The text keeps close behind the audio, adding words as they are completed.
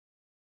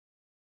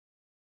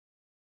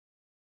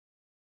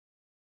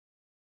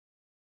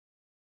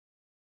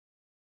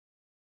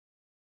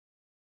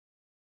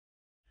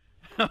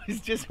I was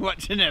just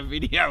watching a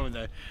video of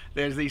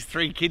there's these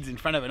 3 kids in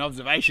front of an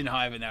observation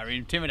hive and they were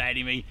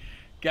intimidating me,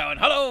 going,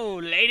 "Hello,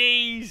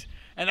 ladies,"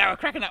 and they were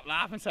cracking up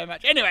laughing so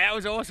much. Anyway, that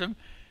was awesome.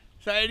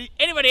 So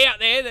anybody out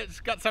there that's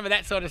got some of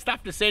that sort of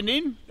stuff to send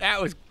in,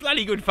 that was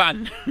bloody good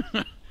fun.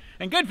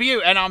 And good for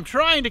you. And I'm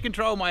trying to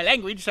control my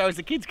language so as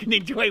the kids can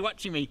enjoy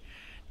watching me.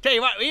 Tell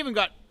you what,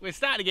 we're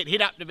starting to get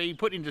hit up to be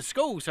put into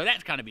school, so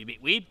that's going to be a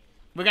bit weird.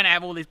 We're going to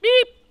have all this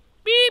beep,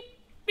 beep,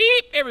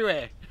 beep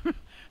everywhere.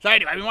 So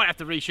anyway, we might have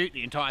to reshoot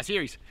the entire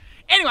series.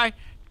 Anyway,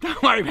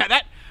 don't worry about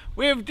that.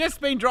 We've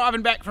just been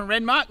driving back from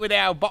Renmark with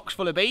our box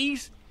full of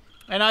bees,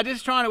 and I'm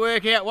just trying to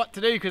work out what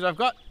to do because I've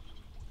got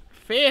a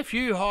fair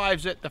few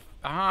hives at the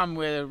farm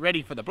where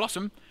ready for the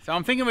blossom. So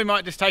I'm thinking we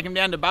might just take them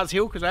down to Buzz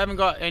Hill because I haven't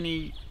got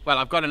any, well,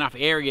 I've got enough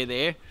area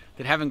there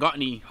that haven't got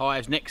any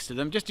hives next to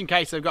them, just in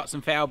case they've got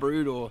some foul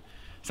brood or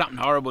something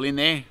horrible in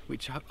there,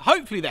 which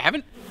hopefully they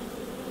haven't.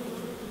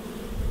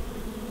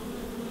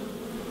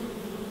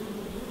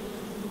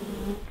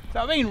 So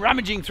I've been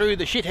rummaging through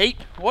the shit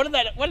heap. What did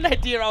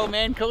that dear old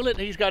man call it?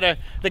 He's got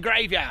the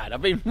graveyard.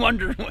 I've been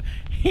wondering,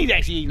 he's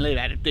actually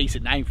had a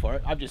decent name for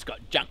it. I've just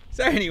got junk.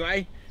 So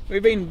anyway,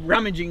 we've been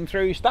rummaging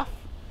through stuff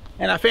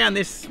and I found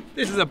this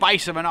is a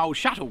base of an old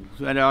shuttle.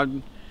 And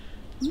I'm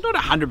not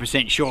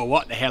 100% sure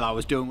what the hell I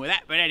was doing with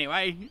that, but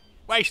anyway,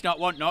 waste not,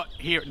 want not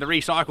here at the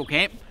recycle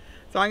camp.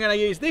 So I'm going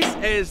to use this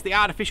as the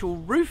artificial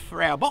roof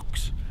for our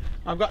box.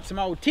 I've got some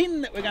old tin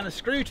that we're going to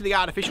screw to the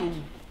artificial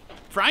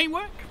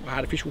framework,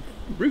 artificial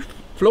roof,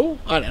 floor,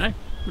 I don't know.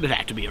 Would it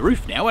have to be a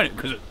roof now, wouldn't it?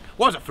 Because it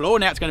was a floor,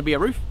 now it's going to be a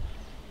roof.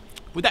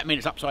 Would that mean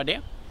it's upside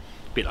down?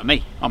 A bit like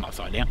me, I'm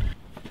upside down.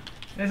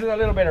 This is a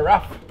little bit of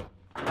rough.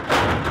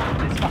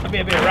 This might be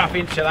a bit of rough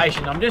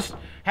insulation. I'm just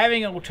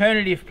having an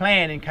alternative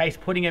plan in case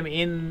putting them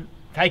in,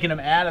 taking them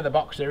out of the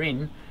box they're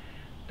in,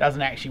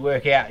 doesn't actually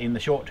work out in the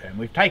short term.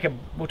 We'll take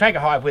a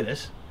hive with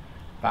us,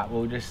 but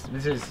we'll just,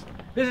 this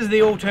is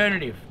the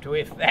alternative to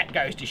if that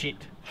goes to shit.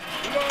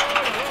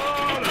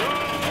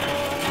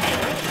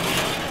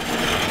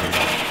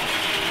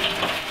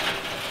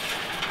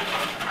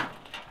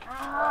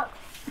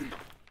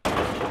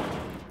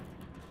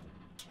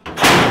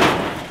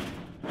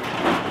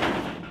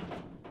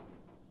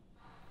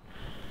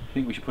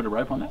 Think we should put a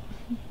rope on that?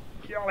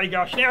 Golly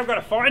gosh, now I've got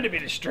to find a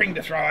bit of string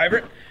to throw over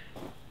it.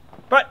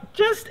 But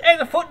just as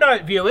a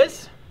footnote,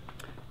 viewers,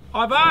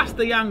 I've asked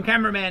the young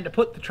cameraman to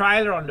put the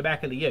trailer on the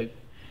back of the ute,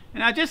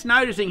 and I'm just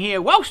noticing here,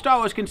 whilst I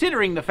was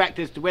considering the fact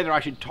as to whether I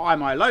should tie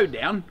my load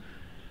down,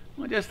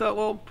 I just thought,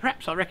 well,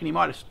 perhaps I reckon he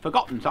might have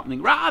forgotten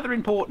something rather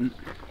important.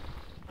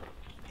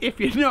 If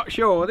you're not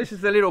sure, this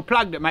is the little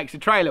plug that makes the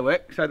trailer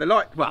work, so the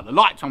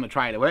lights on the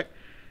trailer work.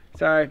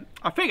 So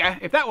I figure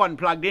if that wasn't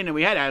plugged in and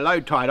we had our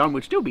load tied on,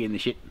 we'd still be in the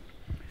shit.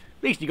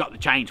 At least you got the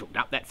chains hooked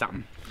up, that's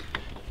something.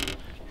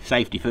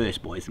 Safety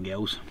first, boys and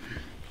girls.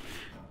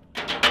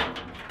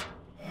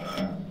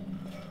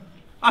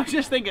 I was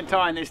just thinking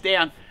tying this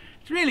down.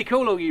 It's really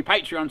cool, all you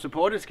Patreon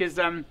supporters, because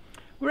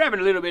we're having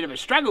a little bit of a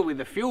struggle with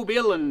the fuel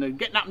bill and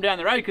getting up and down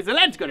the road, because the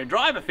lad's got to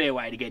drive a fair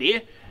way to get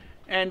here.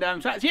 And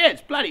so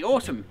it's bloody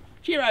awesome.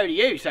 Cheerio to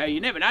you, so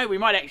you never know, we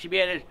might actually be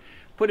able to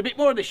put a bit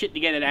more of the shit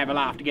together to have a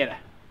laugh together.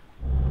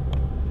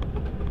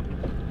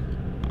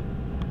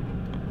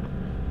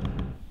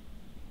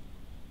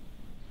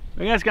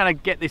 We're just going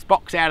to get this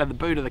box out of the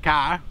boot of the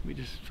car. We're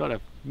just sort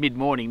of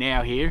mid-morning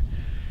now here.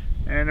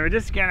 And we're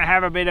just going to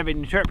have a bit of an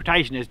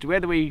interpretation as to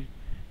whether we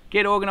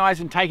get organised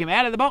and take them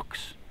out of the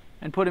box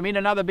and put them in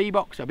another bee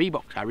box, a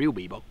real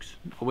bee box,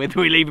 or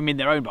whether we leave them in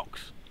their own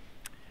box.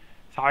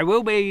 So I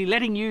will be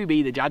letting you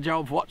be the judge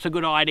of what's a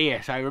good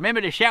idea. So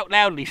remember to shout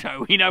loudly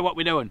so we know what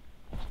we're doing.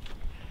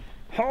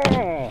 Ho,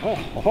 ho,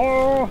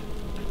 ho.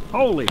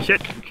 Holy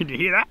shit, can you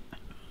hear that?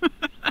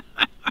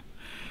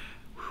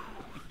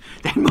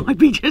 That might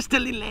be just a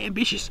little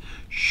ambitious.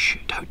 Shh,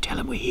 don't tell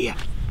them we're here.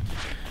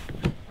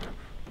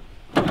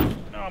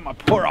 Oh, my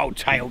poor old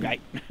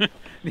tailgate.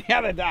 The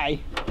other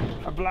day,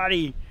 I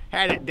bloody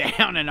had it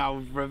down and I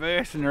was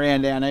reversing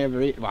around down over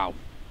it. Well,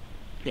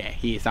 yeah,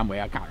 here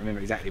somewhere, I can't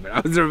remember exactly, but I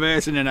was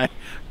reversing and I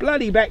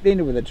bloody backed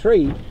into with a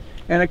tree.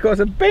 And of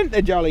course, I bent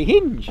the jolly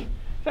hinge.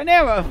 So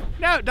now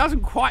it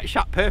doesn't quite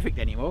shut perfect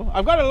anymore.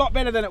 I've got a lot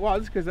better than it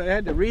was because I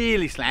had to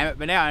really slam it,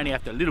 but now I only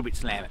have to a little bit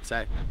slam it,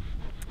 so.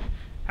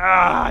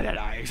 I don't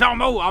know. So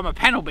I'm a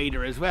panel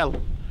beater as well.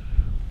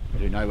 I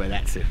don't know where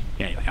that's.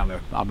 Anyway,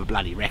 I'm a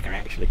bloody wrecker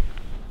actually.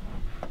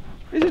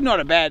 This is not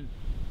a bad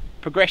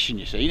progression,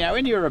 you see. Now,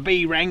 when you're a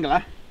bee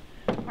wrangler,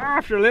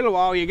 after a little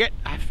while you get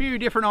a few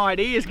different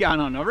ideas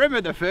going on. I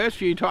remember the first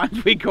few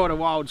times we caught a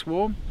wild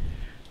swarm,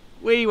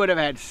 we would have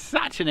had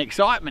such an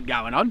excitement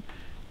going on.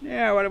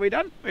 Now, what have we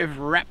done? We've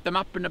wrapped them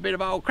up in a bit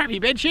of old crappy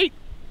bed sheet,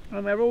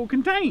 and they're all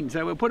contained.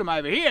 So we'll put them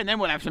over here, and then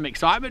we'll have some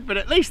excitement. But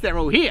at least they're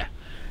all here.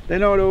 They're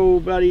not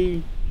all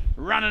bloody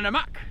running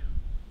amok.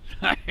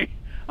 So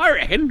I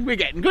reckon we're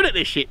getting good at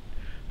this shit.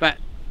 But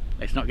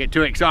let's not get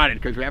too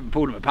excited because we haven't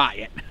pulled them apart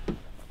yet.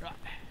 Right.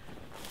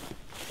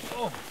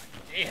 Oh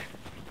dear.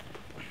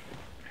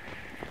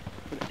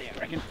 Put it there, I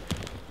reckon.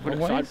 Put it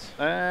aside.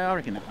 I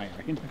reckon that way, I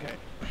reckon. Okay.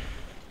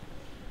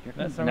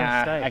 That's not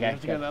gonna stay. Okay, You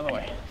have to go the other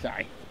way.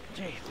 Sorry.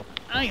 Jeez.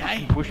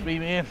 Okay. Push me,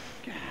 man.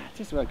 God,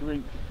 just so I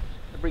could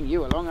bring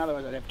you along,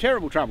 otherwise I'd have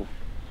terrible trouble.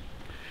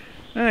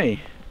 Hey,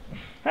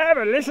 have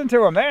a listen to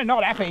them. They're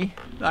not happy.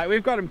 Like,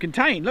 we've got them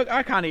contained. Look,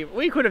 I can't even.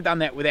 We could have done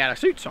that without our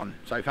suits on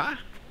so far.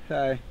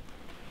 So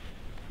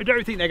I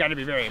don't think they're going to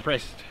be very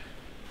impressed.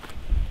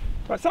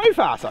 But so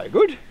far, so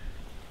good.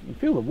 You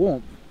feel the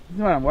warmth.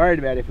 That's what I'm worried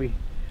about. If we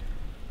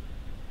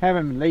have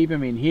them, leave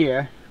them in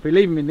here. If we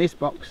leave them in this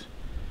box,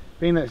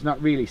 being that it's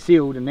not really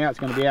sealed and now it's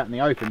going to be out in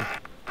the open,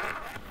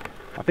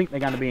 I think they're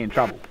going to be in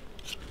trouble.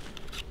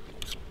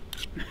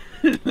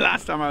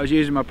 Last time I was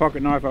using my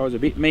pocket knife, I was a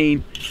bit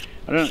mean.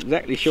 I'm not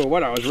exactly sure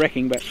what I was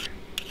wrecking, but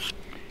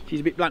she's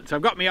a bit blunt. So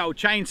I've got my old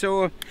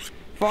chainsaw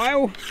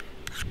file.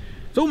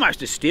 It's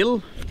almost a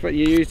still. That's what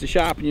you use to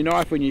sharpen your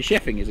knife when you're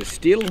chefing, is a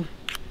still.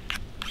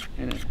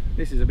 And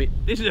this is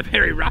a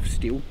very rough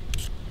still.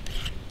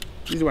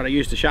 This is what I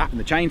use to sharpen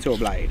the chainsaw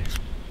blade.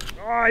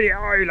 Oh,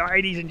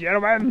 ladies and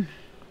gentlemen.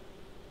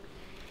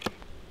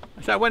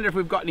 So I wonder if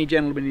we've got any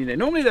gentlemen in there.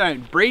 Normally they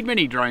don't breed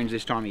many drones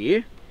this time of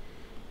year,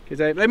 because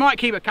they might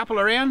keep a couple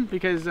around,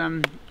 because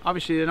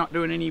obviously they're not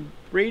doing any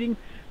breeding.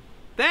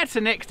 That's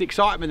the next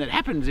excitement that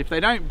happens. If they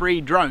don't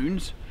breed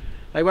drones,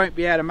 they won't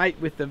be able to mate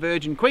with the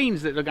virgin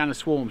queens that are going to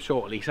swarm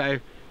shortly. So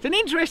it's an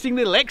interesting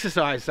little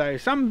exercise. So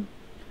some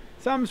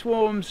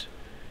swarms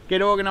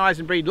get organised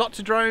and breed lots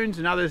of drones,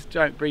 and others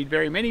don't breed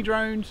very many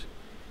drones.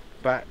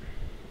 But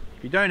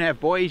if you don't have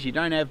boys, you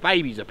don't have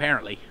babies,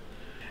 apparently.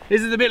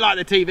 This is a bit like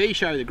the TV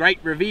show, The Great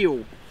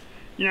Reveal.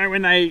 You know,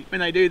 when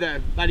they do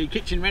the bloody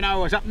kitchen reno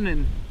or something,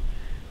 and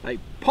they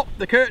pop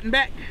the curtain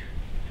back,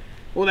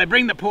 or they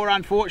bring the poor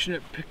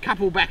unfortunate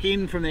couple back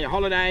in from their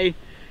holiday,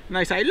 and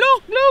they say,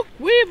 look,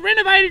 we've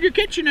renovated your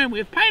kitchen and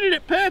we've painted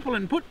it purple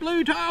and put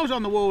blue tiles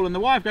on the wall, and the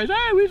wife goes,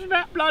 oh, isn't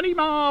that bloody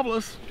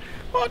marvellous?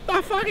 What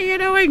the fuck are you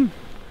doing?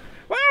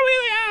 Well,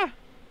 here we are.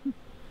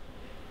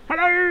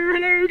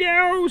 Hello,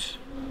 girls.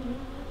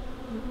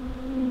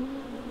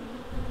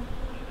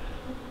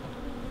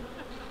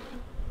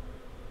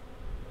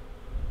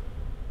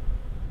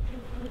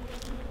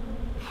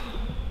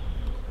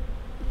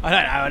 I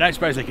don't know, I don't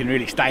suppose they can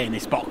really stay in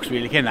this box,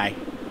 really, can they?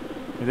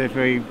 Because if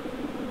we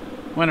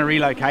want to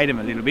relocate them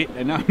a little bit,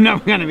 they're not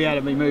going to be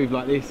able to be moved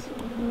like this.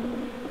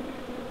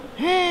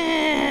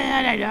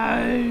 I don't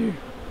know.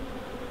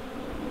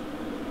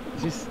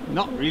 It's just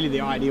not really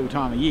the ideal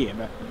time of year,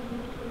 but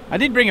I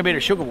did bring a bit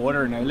of sugar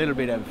water and a little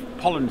bit of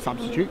pollen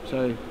substitute,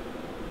 so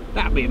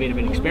that'll be a bit of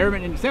an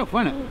experiment in itself,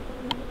 won't it?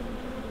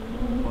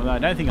 Although I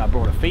don't think I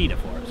brought a feeder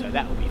for it, so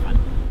that will be fun.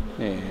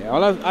 Yeah,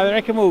 I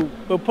reckon we'll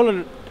pull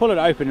it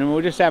open and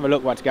we'll just have a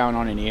look what's going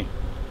on in here.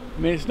 I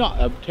mean, it's not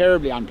a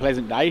terribly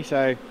unpleasant day,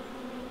 so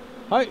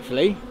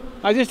hopefully,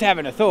 I was just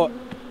having a thought,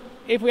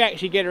 if we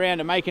actually get around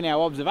to making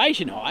our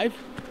observation hive,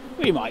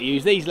 we might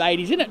use these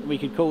ladies in it. We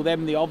could call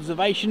them the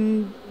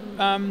observation,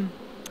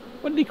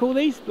 what did he call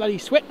these? Bloody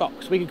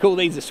sweatbox. We could call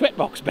these the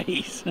sweatbox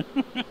bees.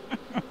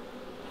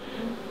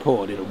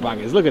 Poor little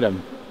buggers, look at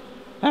them.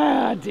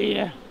 Ah,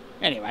 dear.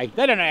 Anyway,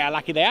 they don't know how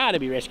lucky they are to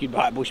be rescued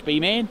by a bush bee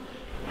man.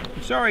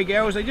 Sorry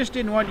girls, they just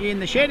didn't want you in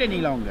the shed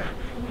any longer.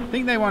 I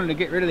think they wanted to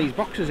get rid of these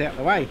boxes out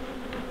the way.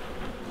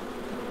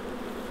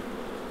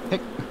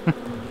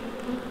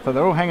 So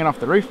they're all hanging off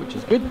the roof, which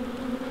is good.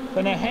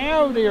 So now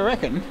how do you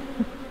reckon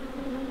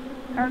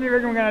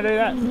we're going to do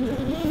that?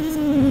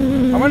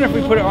 I wonder if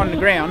we put it on the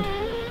ground.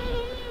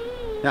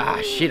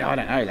 Ah shit, I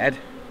don't know, lad.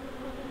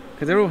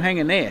 Because they're all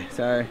hanging there,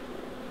 so...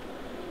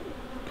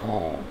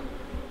 Oh.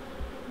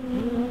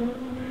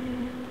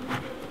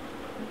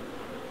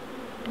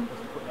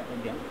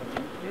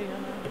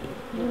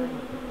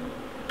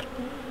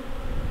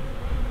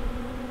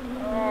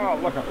 Oh,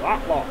 look at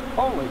that lot.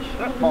 Holy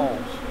shit balls.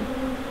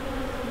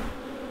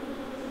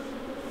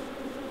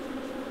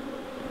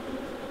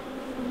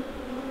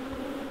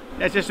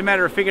 That's just a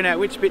matter of figuring out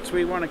which bits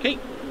we want to keep.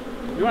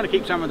 We want to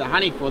keep some of the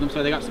honey for them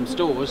so they got some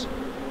stores.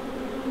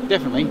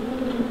 Definitely.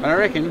 But I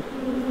reckon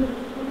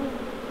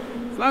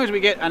as long as we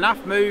get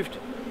enough moved,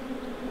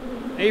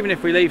 even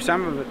if we leave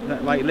some of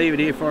it, like leave it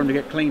here for them to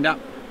get cleaned up.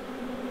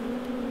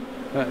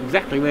 But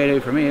exactly where to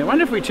from here. I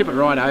wonder if we tip it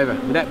right over.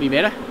 Would that be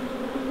better?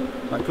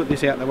 Like put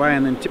this out the way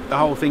and then tip the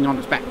whole thing on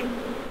its back.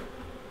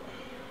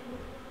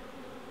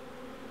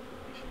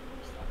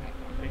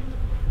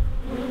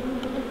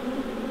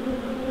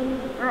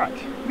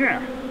 Alright,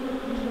 yeah.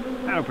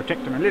 That'll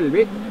protect them a little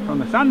bit from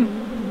the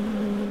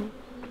sun.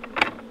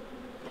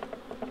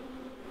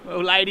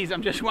 Well ladies,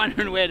 I'm just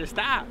wondering where to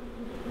start.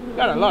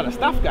 Got a lot of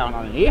stuff going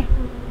on in here.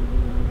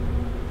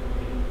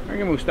 I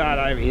reckon we'll start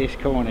over this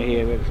corner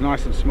here where it's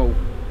nice and small.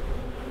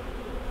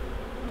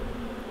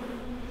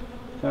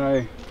 So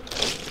I'm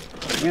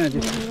going to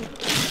just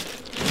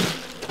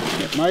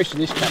get most of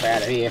this stuff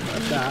out of here for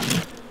a start.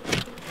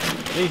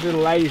 These little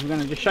ladies are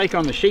going to just shake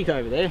on the sheet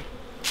over there,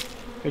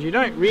 because you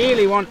don't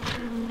really want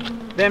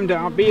them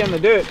to be in the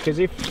dirt, because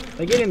if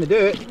they get in the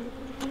dirt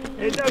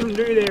it doesn't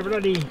do their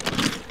bloody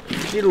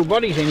little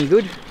bodies any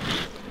good,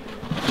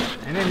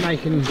 and then they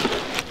can,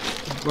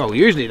 well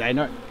usually they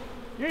don't,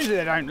 Usually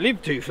they don't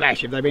live too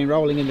flash if they've been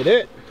rolling in the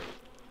dirt.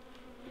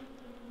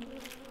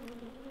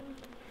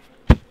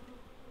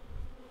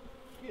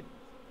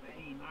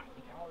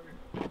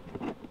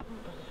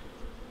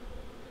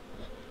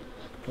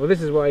 Well,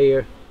 this is why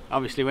you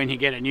obviously when you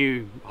get a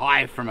new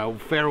hive from a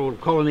feral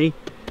colony,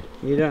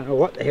 you don't know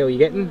what the hell you're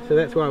getting, so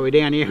that's why we're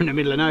down here in the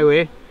middle of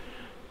nowhere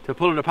to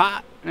pull it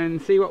apart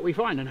and see what we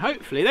find. And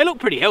hopefully they look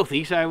pretty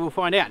healthy, so we'll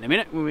find out in a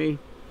minute when we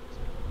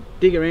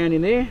dig around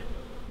in there.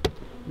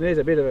 There's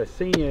a bit of a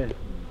senior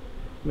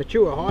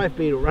mature hive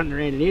beetle running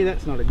around in here.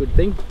 That's not a good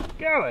thing.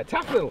 Go, they're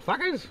tough little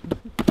fuckers.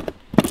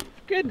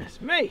 Goodness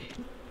me.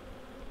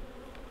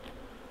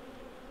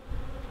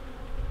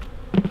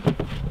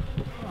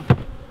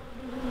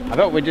 I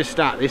thought we'd just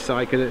start this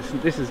side because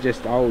this is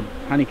just old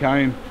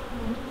honeycomb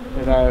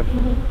that I've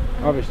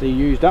obviously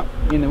used up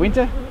in the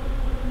winter.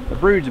 The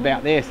brood's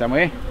about there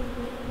somewhere,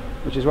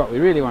 which is what we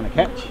really want to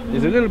catch.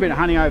 There's a little bit of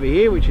honey over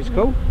here, which is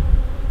cool.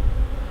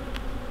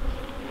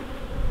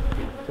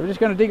 So we're just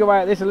going to dig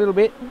away at this a little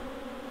bit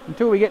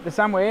until we get to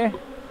somewhere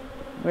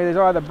where there's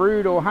either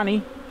brood or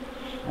honey,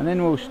 and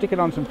then we'll stick it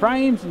on some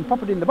frames and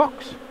pop it in the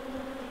box.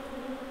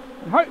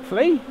 And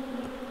hopefully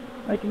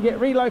they can get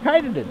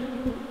relocated.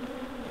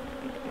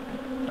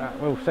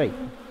 We'll see.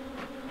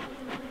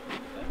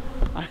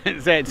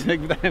 They're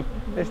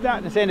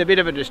starting to send a bit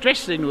of a distress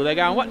signal. They're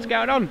going, what's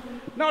going on?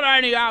 Not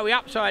only are we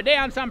upside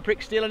down, some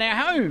prick's stealing our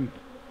home.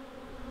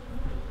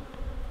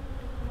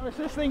 I was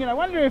just thinking, I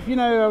wonder if, you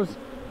know, I was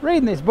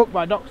reading this book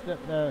by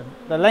the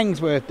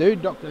Langsworth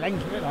dude, Dr.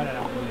 Langsworth, I don't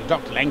know if it was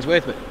Dr.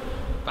 Langsworth, but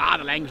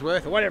Father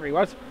Langsworth or whatever he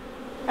was.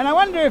 And I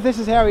wonder if this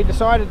is how he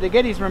decided to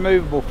get his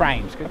removable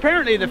frames.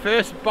 Apparently the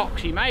first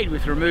box he made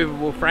with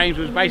removable frames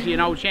was basically an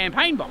old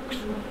champagne box.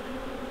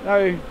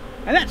 So,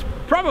 and that's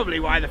probably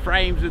why the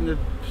frames and the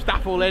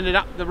stuff all ended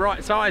up the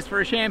right size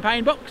for a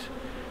champagne box.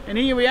 And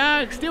here we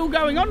are still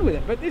going on with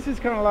it. But this is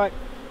kind of like,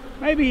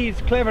 maybe he's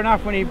clever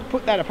enough when he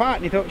put that apart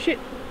and he thought, shit,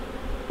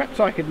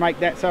 perhaps I could make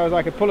that so as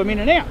I could pull them in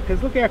and out,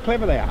 because look how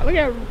clever they are. Look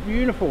how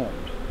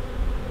uniformed.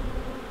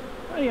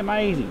 Pretty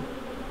amazing.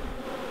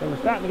 So we're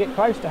starting to get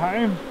close to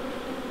home.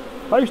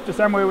 Close to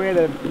somewhere where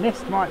the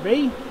nest might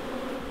be.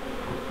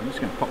 I'm just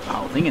going to pop the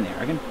whole thing in there, I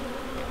reckon.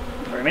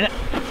 For a minute.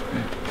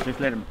 Just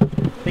let them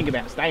think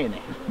about staying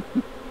there.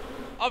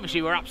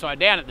 Obviously we're upside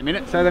down at the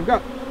minute, so they've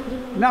got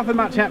nothing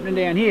much happening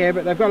down here,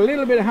 but they've got a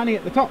little bit of honey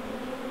at the top.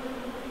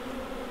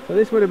 So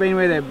this would have been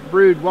where their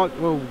brood was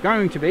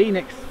going to be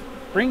next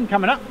spring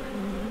coming up.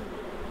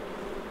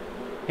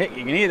 Heck,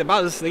 you can hear the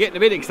buzz, they're getting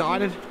a bit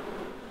excited. So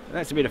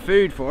that's a bit of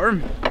food for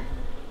them.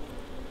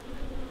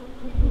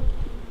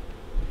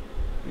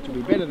 Which will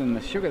be better than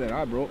the sugar that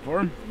I brought for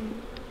them.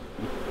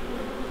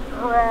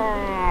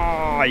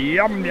 Oh,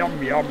 yum,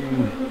 yum,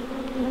 yum.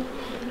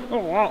 Oh,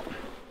 well,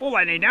 all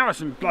they need now is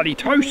some bloody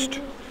toast.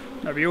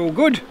 That'll be all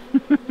good.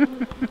 There's a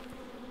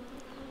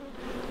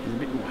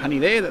bit more honey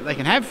there that they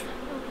can have.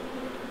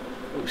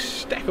 We'll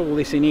stack all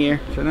this in here,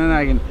 so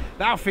then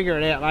they'll figure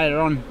it out later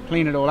on,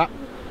 clean it all up,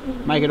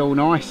 make it all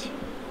nice.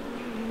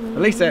 At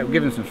least that'll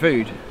give them some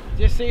food.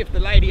 Just see if the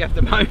lady at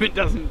the moment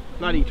doesn't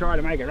bloody try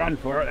to make a run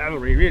for it.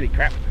 That'll be really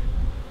crap.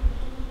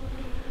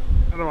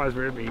 Otherwise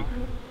we'll be...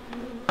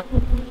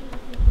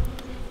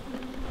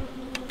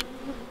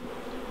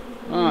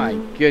 My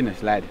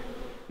goodness, lad.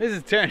 This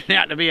is turning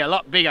out to be a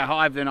lot bigger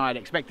hive than I'd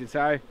expected,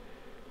 so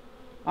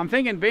I'm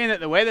thinking, being that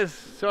the weather's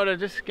sort of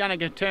just going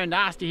to turn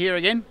nasty here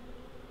again,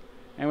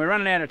 and we're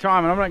running out of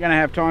time, and I'm not going to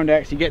have time to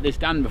actually get this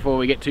done before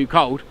we get too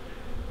cold.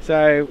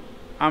 So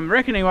I'm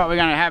reckoning what we're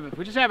going to have, if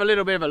we just have a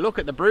little bit of a look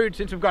at the brood,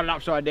 since we've got it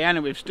upside down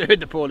and we've stirred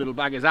the poor little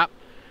buggers up,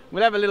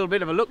 we'll have a little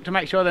bit of a look to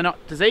make sure they're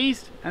not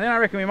diseased, and then I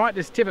reckon we might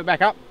just tip it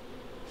back up,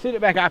 sit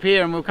it back up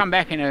here, and we'll come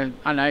back in I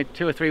don't know,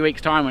 2 or 3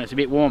 weeks time when it's a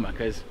bit warmer,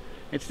 because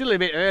it's still a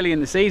bit early in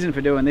the season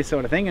for doing this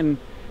sort of thing, and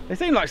they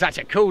seem like such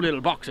a cool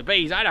little box of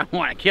bees. I don't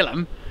want to kill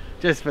them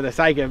just for the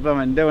sake of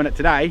them doing it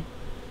today.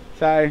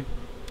 So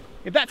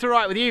if that's all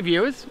right with you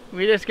viewers,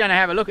 we're just going to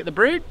have a look at the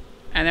brood,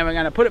 and then we're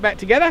going to put it back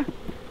together,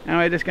 and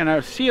we're just going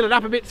to seal it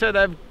up a bit so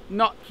they've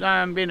not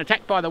been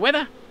attacked by the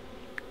weather.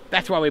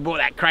 That's why we bought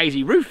that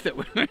crazy roof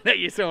that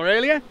you saw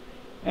earlier.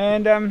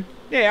 And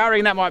yeah, I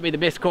reckon that might be the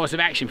best course of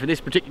action for this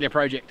particular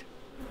project.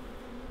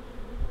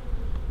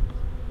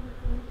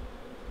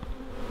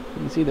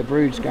 You can see the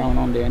broods going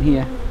on down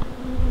here.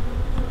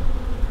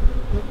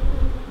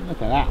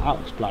 Look at that, that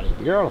looks bloody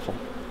beautiful.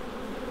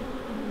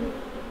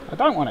 I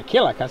don't want to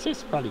kill her because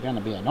it's probably going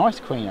to be a nice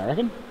queen, I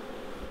reckon.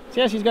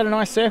 See how she's got a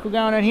nice circle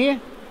going on here?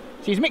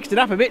 She's mixed it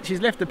up a bit, she's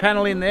left the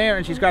panel in there,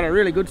 and she's got a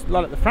really good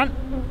lot at the front.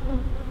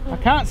 I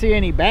can't see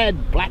any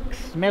bad black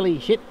smelly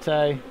shit,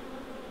 so,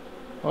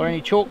 or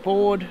any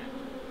chalkboard.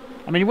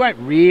 I mean, you won't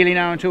really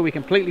know until we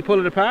completely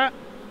pull it apart.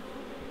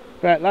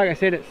 But like I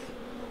said, it's,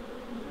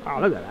 oh,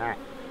 look at that.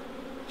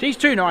 She's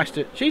too nice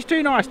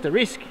to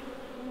risk,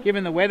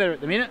 given the weather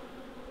at the minute.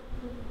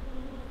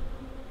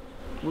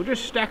 We'll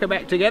just stack her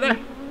back together,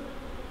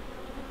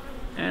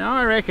 and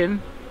I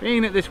reckon,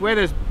 being that this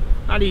weather's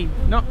bloody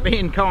not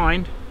being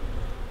kind,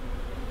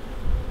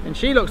 and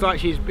she looks like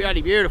she's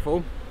bloody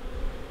beautiful,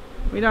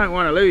 we don't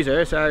want to lose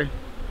her, so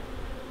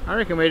I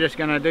reckon we're just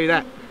going to do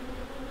that.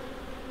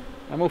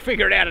 And we'll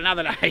figure it out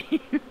another day.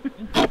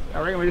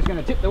 I reckon we're just going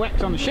to tip the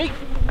wax on the sheet.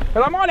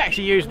 But I might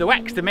actually use the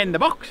wax to mend the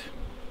box.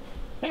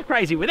 How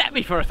crazy would that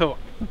be for a thought?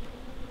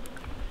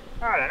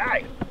 I don't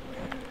know.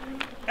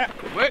 That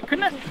could work,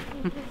 couldn't it?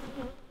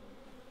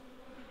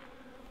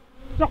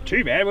 Not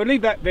too bad. We'll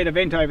leave that bit of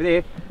vent over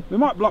there. We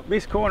might block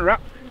this corner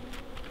up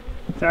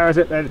so as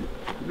that the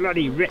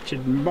bloody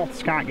wretched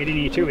moths can't get in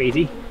here too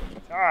easy.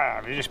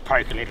 So we'll just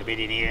poke a little bit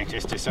in here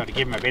just to sort of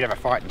give them a bit of a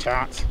fighting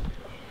chance.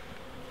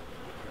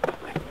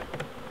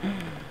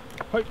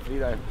 Hopefully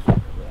though,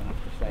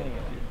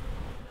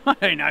 I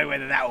don't know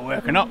whether that will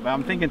work or not, but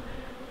I'm thinking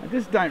I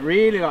just don't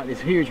really like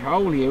this huge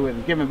hole here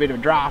with give them a bit of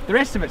a draft. The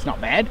rest of it's not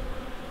bad,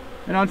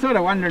 and I'm sort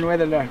of wondering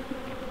whether to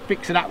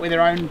fix it up with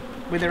their own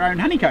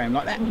honeycomb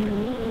like that.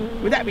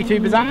 Would that be too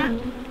bizarre?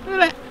 Look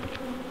at that.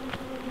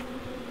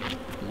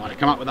 Might have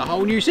come up with a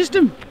whole new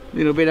system. A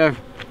little bit of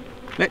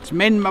let's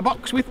mend my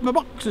box with my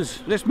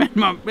boxes. Let's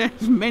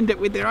mend it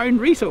with their own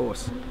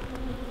resource.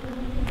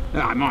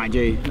 Oh, mind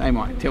you, they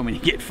might tell me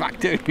to get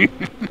fucked too.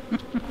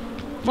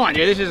 Mind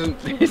you, this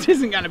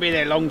isn't going to be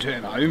their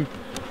long-term home.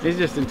 This is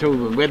just until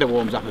the weather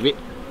warms up a bit.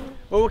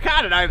 Well, we'll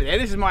cart it over there.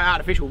 This is my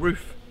artificial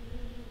roof.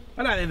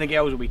 I don't think the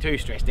girls will be too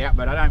stressed out,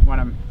 but I don't want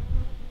them.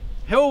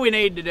 All we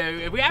need to do,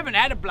 if we haven't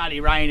had a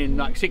bloody rain in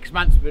like 6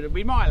 months, but if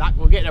we might luck,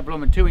 we'll get a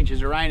blooming 2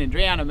 inches of rain and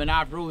drown them, and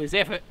after all this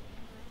effort,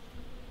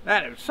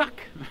 that'll suck.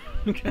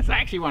 Because I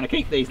actually want to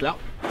keep these lot.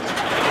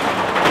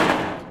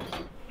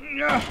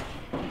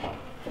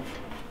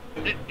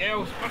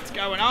 Girls, what's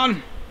going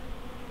on?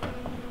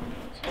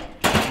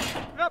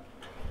 Up.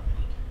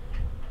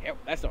 Yep,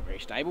 that's not very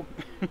stable.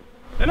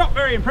 They're not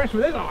very impressed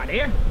with this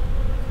idea.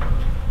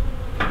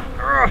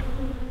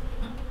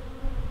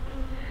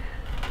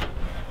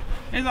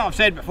 As I've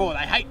said before, they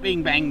hate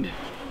being banged.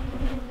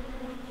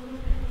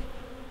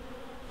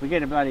 We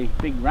get a bloody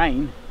big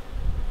rain.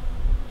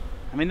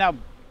 I mean, I've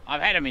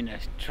had them in a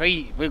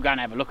tree. We're going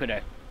to have a look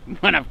at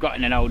one I've got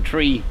in an old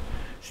tree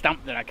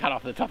stump that I cut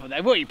off the top of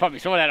that. Well, you probably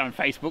saw that on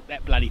Facebook,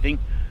 that bloody thing.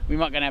 We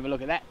might go and have a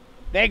look at that.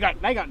 They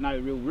got no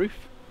real roof.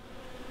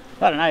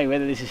 I don't know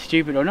whether this is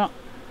stupid or not.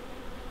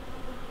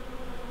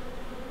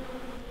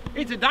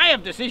 It's a day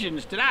of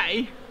decisions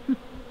today.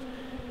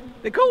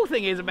 The cool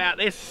thing is about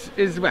this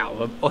is,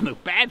 well, or the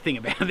bad thing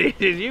about this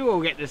is you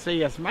all get to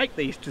see us make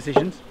these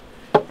decisions.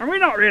 And we're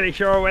not really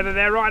sure whether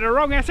they're right or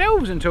wrong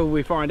ourselves until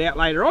we find out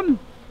later on.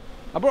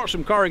 I brought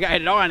some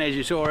corrugated iron, as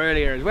you saw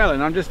earlier as well,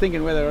 and I'm just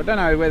thinking whether, I don't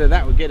know whether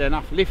that would get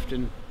enough lift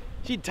and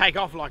she'd take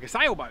off like a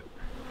sailboat.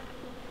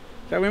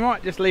 So we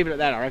might just leave it at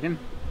that, I reckon.